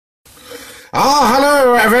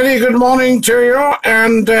Hello, a very good morning to you,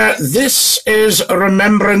 and this is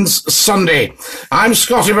Remembrance Sunday. I'm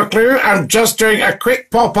Scottie McClue. I'm just doing a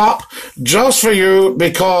quick pop-up just for you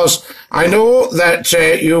because I know that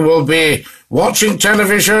you will be watching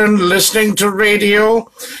television, listening to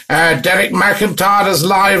radio. Derek McIntyre is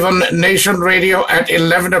live on Nation Radio at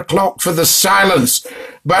 11 o'clock for The Silence.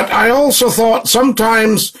 But I also thought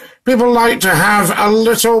sometimes people like to have a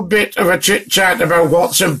little bit of a chit-chat about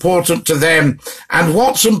what's important to them and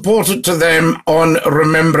what's important to them on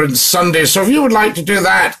Remembrance Sunday. So if you would like to do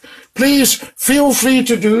that, please feel free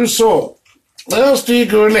to do so. There's Dee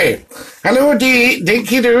Gourley. Hello, Dee.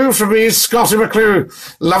 Dinky-Doo from me, Scottie McClue.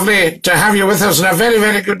 Lovely to have you with us, and a very,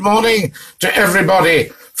 very good morning to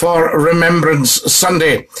everybody for Remembrance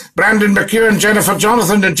Sunday. Brandon McHugh and Jennifer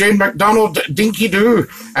Jonathan and Jane MacDonald, Dinky-Doo,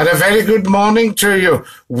 and a very good morning to you.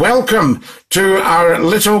 Welcome to our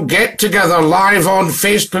little get-together live on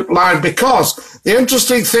Facebook Live, because the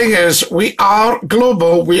interesting thing is we are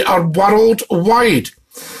global, we are worldwide.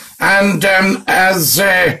 And as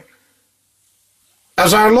our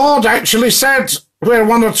Lord actually said, where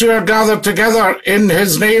one or two are gathered together in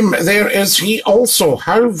his name, there is he also.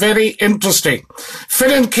 How very interesting.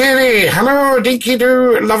 Phil and Kerry, hello,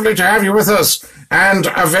 Dinky-Doo, lovely to have you with us. And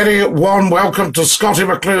a very warm welcome to Scottie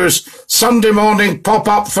McClue's Sunday morning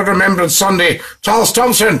pop-up for Remembrance Sunday. Charles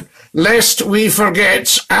Thompson, lest we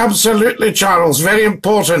forget, absolutely, Charles, very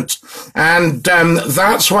important. And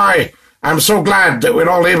that's why I'm so glad that we're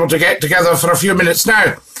all able to get together for a few minutes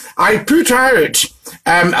now. I put out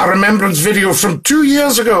a remembrance video from 2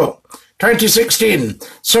 years ago, 2016.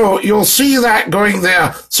 So you'll see that going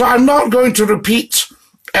there. So I'm not going to repeat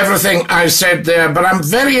everything I said there, but I'm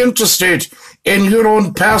very interested in your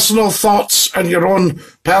own personal thoughts and your own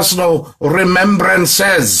personal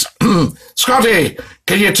remembrances. Scottie,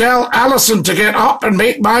 can you tell Alison to get up and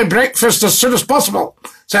make my breakfast as soon as possible?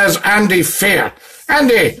 Says Andy Fair.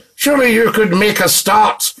 Andy, surely you could make a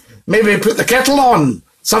start. Maybe put the kettle on.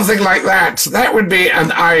 Something like that. That would be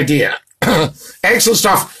an idea. Excellent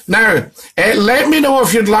stuff. Now, let me know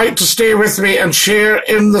if you'd like to stay with me and share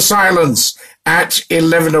in the silence at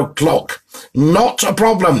 11 o'clock. Not a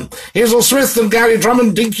problem. Hazel Smith and Gary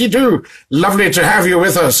Drummond, Dinky-Doo, lovely to have you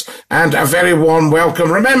with us, and a very warm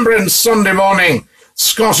welcome. Remembrance Sunday morning,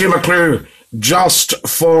 Scottie McClue, just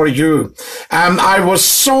for you. I was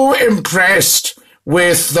so impressed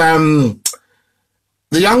with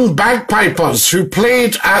the young bagpipers who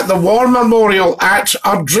played at the War Memorial at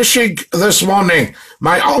Ardrishig this morning.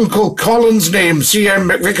 My Uncle Colin's name, C.M.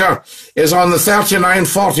 McVicker, is on the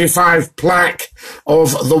 3945 plaque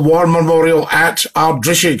of the War Memorial at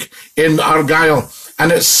Ardrishig in Argyll.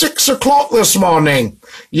 And at 6 o'clock this morning,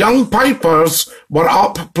 young pipers were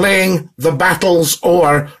up playing The Battle's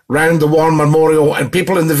O'er round the War Memorial, and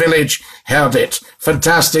people in the village heard it.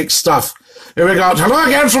 Fantastic stuff. Here we got, hello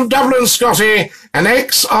again from Dublin, Scottie, an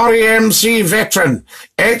ex-REMC veteran.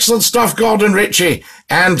 Excellent stuff, Gordon Ritchie.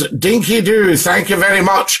 And Dinky-Doo, thank you very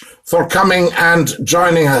much for coming and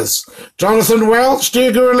joining us. Jonathan Welch,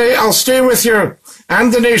 Dee Gourley, I'll stay with you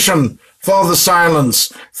and the nation for the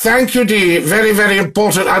silence. Thank you, Dee. Very, very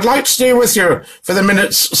important. I'd like to stay with you for the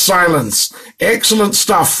minute's silence. Excellent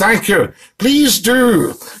stuff. Thank you. Please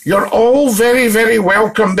do. You're all very, very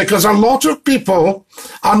welcome, because a lot of people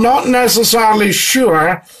are not necessarily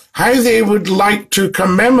sure how they would like to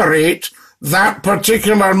commemorate that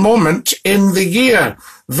particular moment in the year,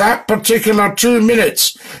 that particular 2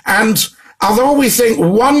 minutes. And although we think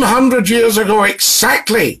 100 years ago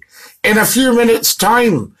exactly, in a few minutes'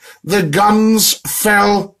 time, the guns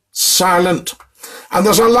fell silent. And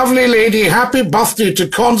there's a lovely lady, happy birthday to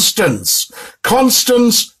Constance.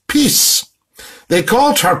 Constance Peace. They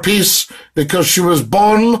called her Peace because she was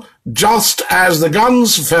born just as the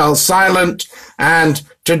guns fell silent, and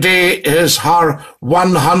today is her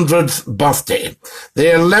 100th birthday. The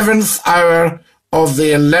 11th hour of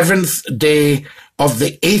the 11th day of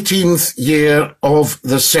the 18th year of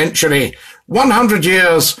the century. 100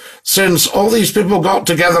 years since all these people got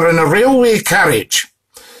together in a railway carriage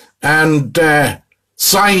and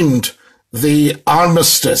signed the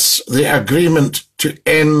armistice, the agreement to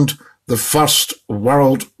end the First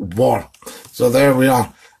World War. So there we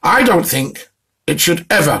are. I don't think it should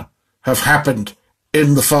ever have happened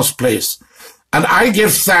in the first place. And I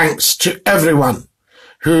give thanks to everyone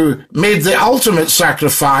who made the ultimate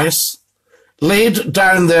sacrifice, laid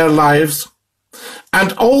down their lives,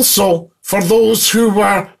 and also for those who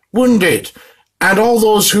were wounded and all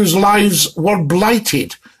those whose lives were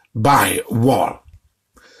blighted by war.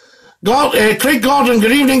 Craig Gordon,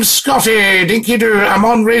 good evening, Scottie. Dinky-Doo, I'm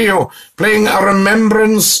on radio playing a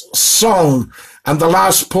remembrance song. and the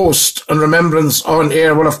last post on Remembrance on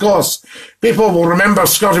air. Well, of course, people will remember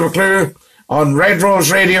Scottie McClue on Red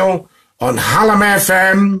Rose Radio, on Hallam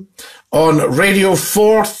FM, on Radio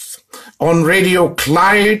Forth, on Radio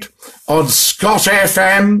Clyde, on Scott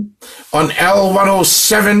FM, on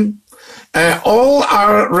L107, all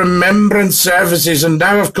our Remembrance services, and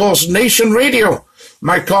now, of course, Nation Radio.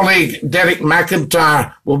 My colleague Derek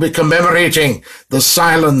McIntyre will be commemorating the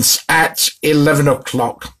silence at 11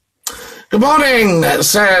 o'clock. Good morning,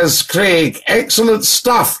 says Craig. Excellent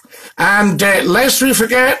stuff. And lest we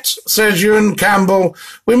forget, says Ewan Campbell,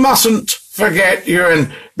 we mustn't forget,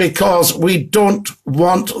 Ewan, because we don't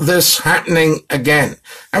want this happening again.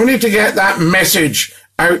 And we need to get that message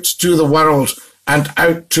out to the world and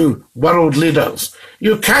out to world leaders.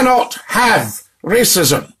 You cannot have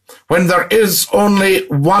racism when there is only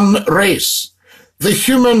one race, the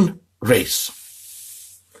human race.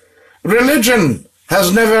 Religion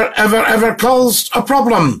has never, ever caused a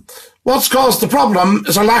problem. What's caused the problem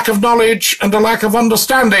is a lack of knowledge and a lack of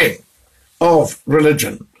understanding of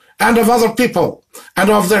religion and of other people and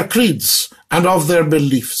of their creeds and of their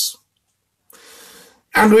beliefs.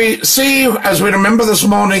 And we see, as we remember this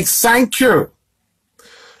morning, thank you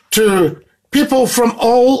to people from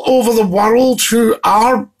all over the world who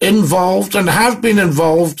are involved and have been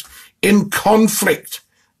involved in conflict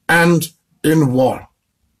and in war.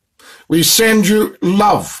 We send you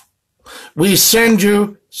love. We send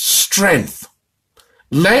you strength.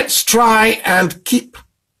 Let's try and keep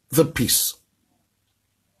the peace.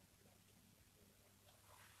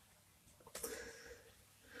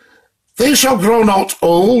 They shall grow not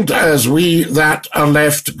old as we that are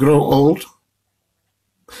left grow old.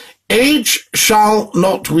 Age shall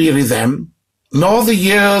not weary them, nor the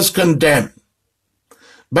years condemn.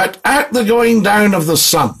 But at the going down of the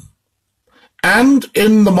sun, and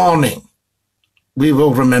in the morning, we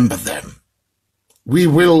will remember them. We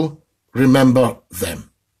will remember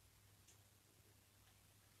them.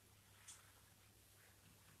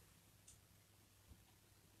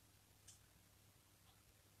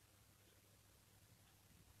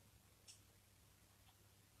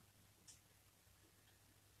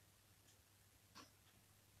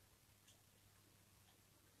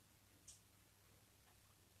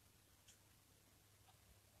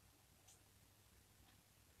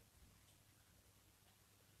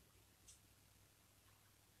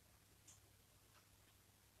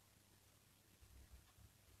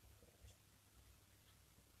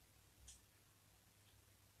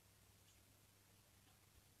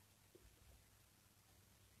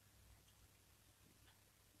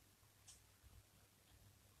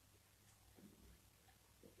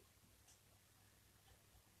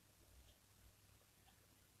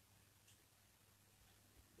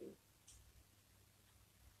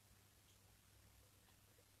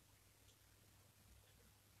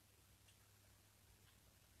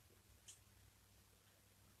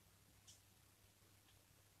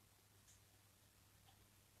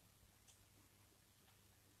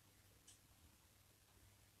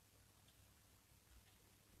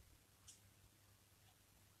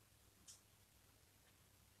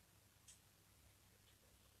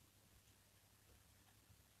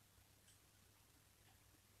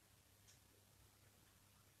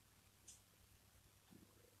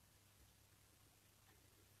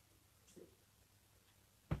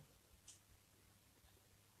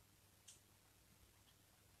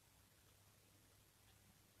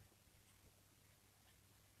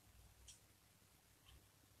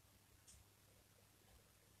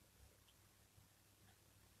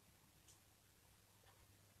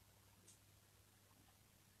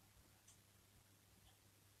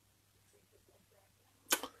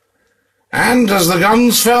 And as the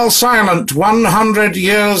guns fell silent 100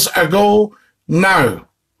 years ago, now,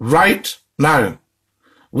 right now,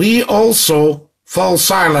 we also fall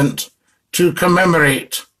silent to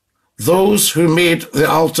commemorate those who made the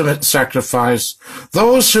ultimate sacrifice,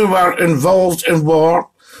 those who were involved in war,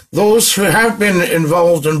 those who have been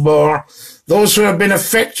involved in war, those who have been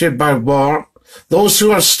affected by war, those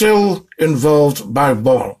who are still involved by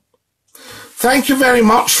war. Thank you very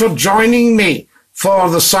much for joining me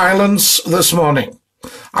for the silence this morning.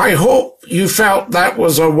 I hope you felt that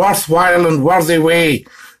was a worthwhile and worthy way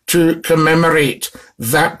to commemorate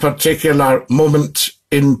that particular moment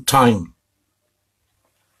in time.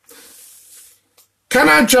 Can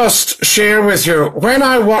I just share with you, when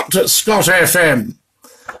I worked at Scott FM,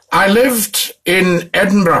 I lived in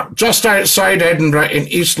Edinburgh, just outside Edinburgh in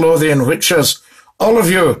East Lothian, which is, all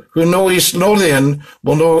of you who know East Lothian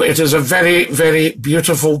will know it is a very, very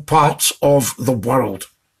beautiful part of the world.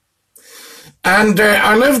 And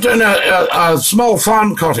I lived in a small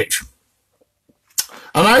farm cottage.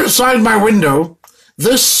 And outside my window,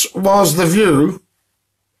 this was the view.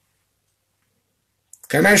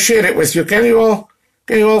 Can I share it with you? Can you all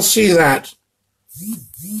see that?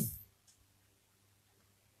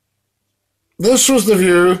 This was the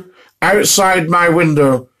view outside my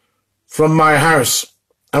window from my house.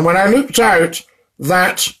 And when I looked out,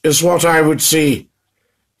 that is what I would see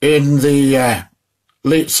in the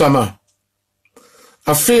late summer.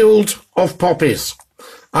 A field of poppies.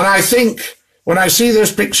 And I think when I see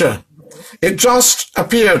this picture, it just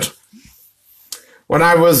appeared when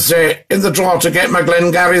I was in the drawer to get my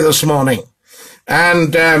Glengarry this morning.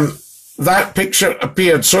 And that picture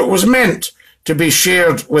appeared. So it was meant to be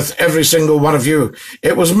shared with every single one of you.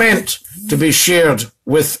 It was meant to be shared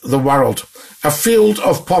with the world. A field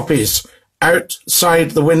of poppies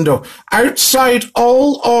outside the window. Outside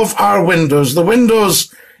all of our windows, the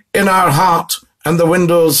windows in our heart and the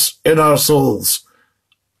windows in our souls,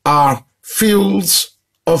 are fields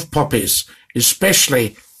of poppies,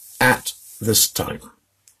 especially at this time.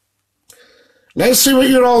 Let's see what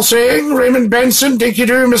you're all saying. Raymond Benson,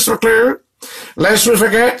 Dinky-Doo, Mr. McClue. Lest we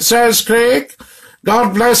forget, says Craig.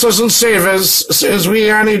 God bless us and save us, says wee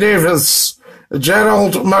Annie Davis.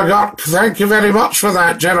 Gerald McGurk, thank you very much for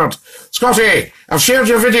that, Gerard. Scotty, I've shared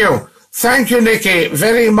your video. Thank you, Nikki.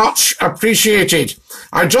 Very much appreciated.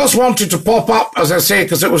 I just wanted to pop up, as I say,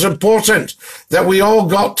 because it was important that we all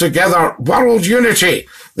got together, world unity,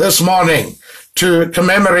 this morning to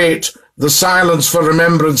commemorate the silence for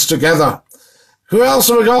remembrance together. Who else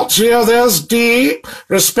have we got here? There's Dee.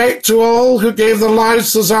 Respect to all who gave their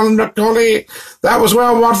lives to Alan McCauley. That was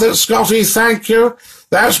well worth it, Scotty. Thank you.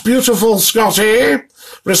 That's beautiful, Scotty.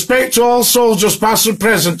 Respect to all soldiers, past and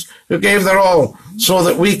present, who gave their all so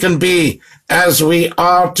that we can be as we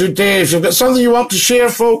are today. If you've got something you want to share,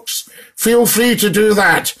 folks, feel free to do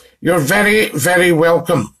that. You're very, very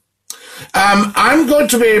welcome. I'm going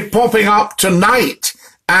to be popping up tonight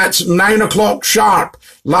at 9 o'clock sharp,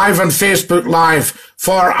 live on Facebook Live,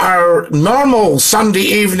 for our normal Sunday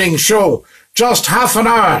evening show. Just half an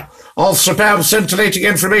hour of superb, scintillating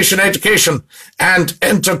information, education, and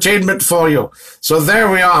entertainment for you. So there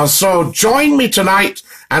we are. So join me tonight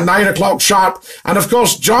at 9 o'clock sharp. And of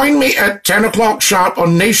course, join me at 10 o'clock sharp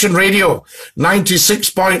on Nation Radio,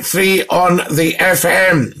 96.3 on the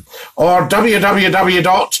FM, or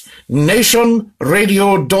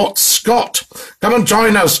www.nationradio.scot. Come and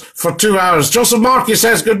join us for 2 hours. Joseph Markey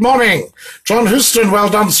says, good morning. John Houston, well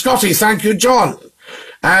done, Scotty. Thank you, John.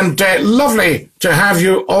 And lovely to have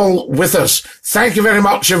you all with us. Thank you very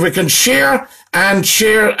much. If we can share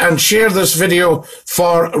this video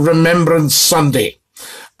for Remembrance Sunday.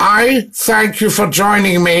 I thank you for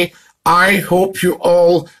joining me. I hope you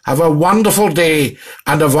all have a wonderful day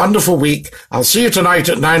and a wonderful week. I'll see you tonight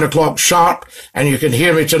at 9 o'clock sharp, and you can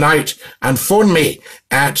hear me tonight and phone me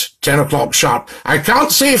at 10 o'clock sharp. I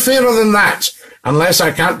can't say fairer than that unless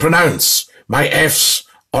I can't pronounce my F's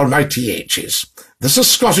or my TH's. This is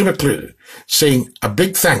Scottie McClue saying a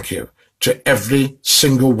big thank you to every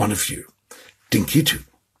single one of you. Dinky-Doo.